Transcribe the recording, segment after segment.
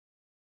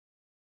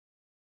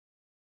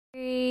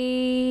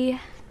3,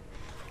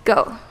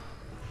 go.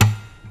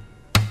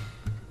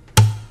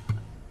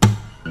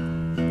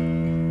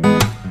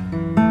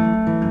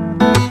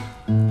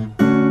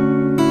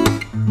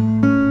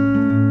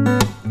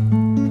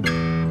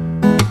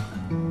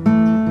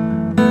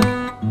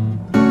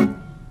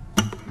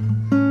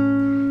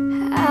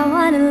 I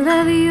wanna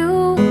love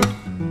you,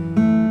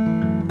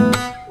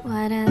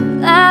 wanna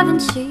love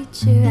and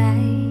treat you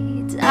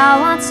right. I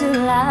want to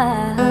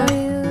love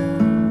you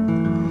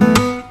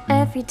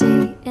every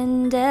day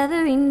and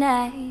every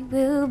night.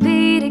 We'll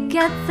be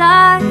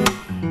together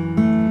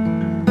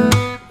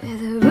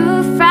with a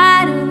roof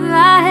right over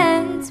our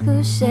heads.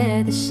 We'll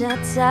share the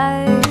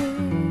shelter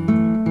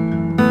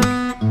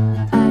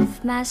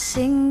of my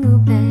single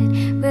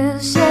bed. We'll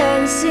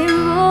share the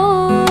same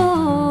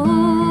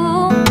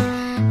room,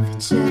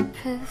 to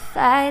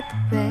provide the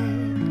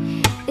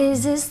bread.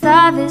 Is this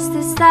love, is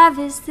this love,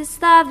 is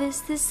this love,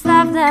 is this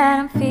love that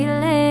I'm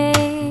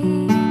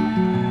feeling?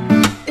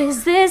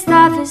 Is this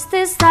love, is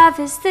this love,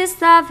 is this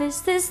love,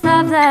 is this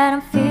love that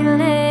I'm feeling?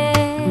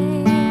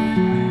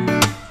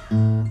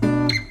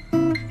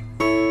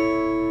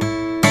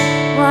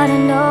 Wanna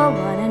know,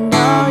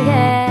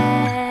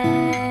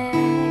 yeah.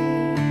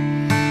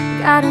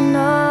 Gotta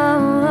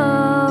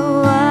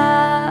know,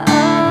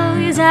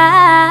 'cause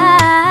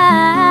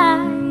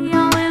I'm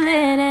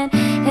willing and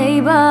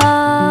able.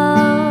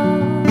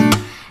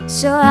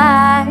 So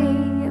I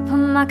put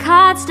my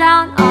cards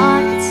down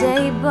on the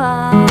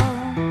table.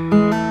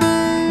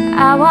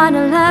 I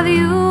wanna love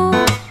you,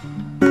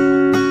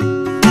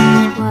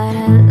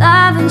 wanna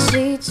love and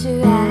treat you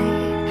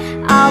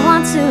right. I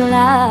want to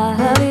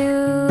love you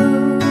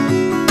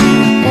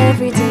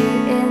every day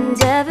and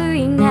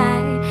every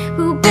night.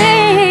 We'll be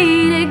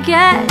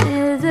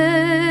together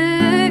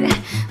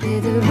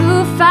with a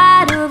roof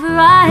right over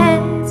our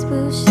heads.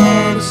 We'll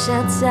share the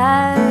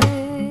shelter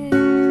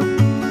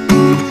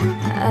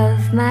of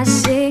my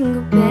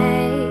single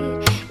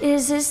bed.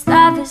 Is this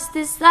love, is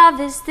this love,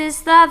 is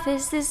this love,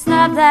 is this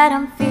love that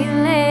I'm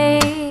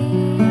feeling?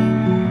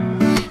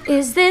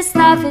 Is this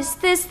love, is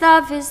this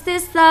love, is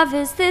this love,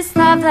 is this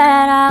love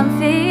that I'm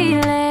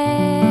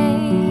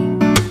feeling?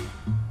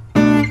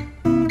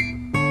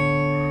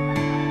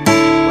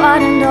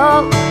 Wanna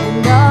know,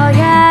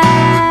 yeah.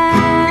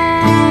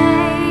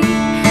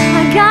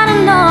 I gotta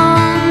know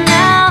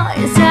now,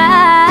 yes,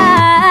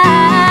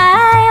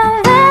 I'm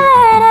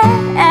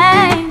willing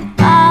and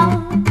able.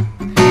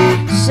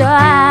 So I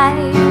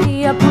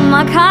put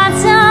my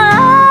cards on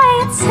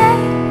the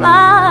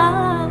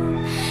table,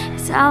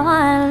 'cause I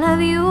wanna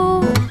love you,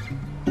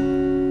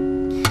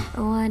 I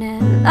wanna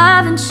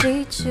love and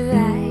treat you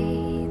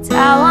right. I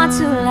want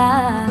to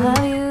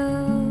love you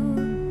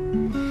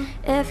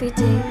every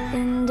day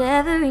and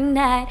every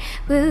night.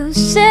 We'll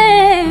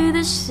share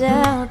the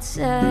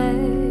shelter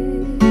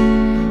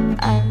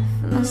of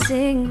my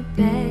single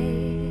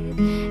bed,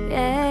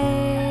 yeah.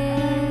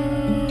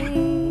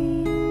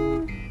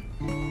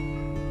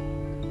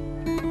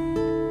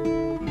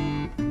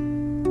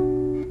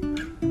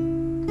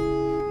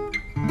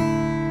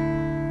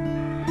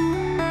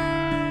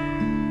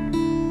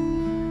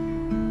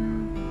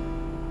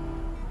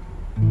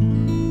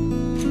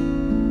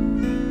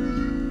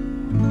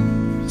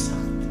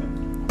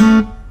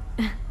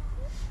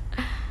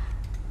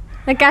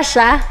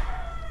 Nagkasya?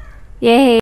 Yay!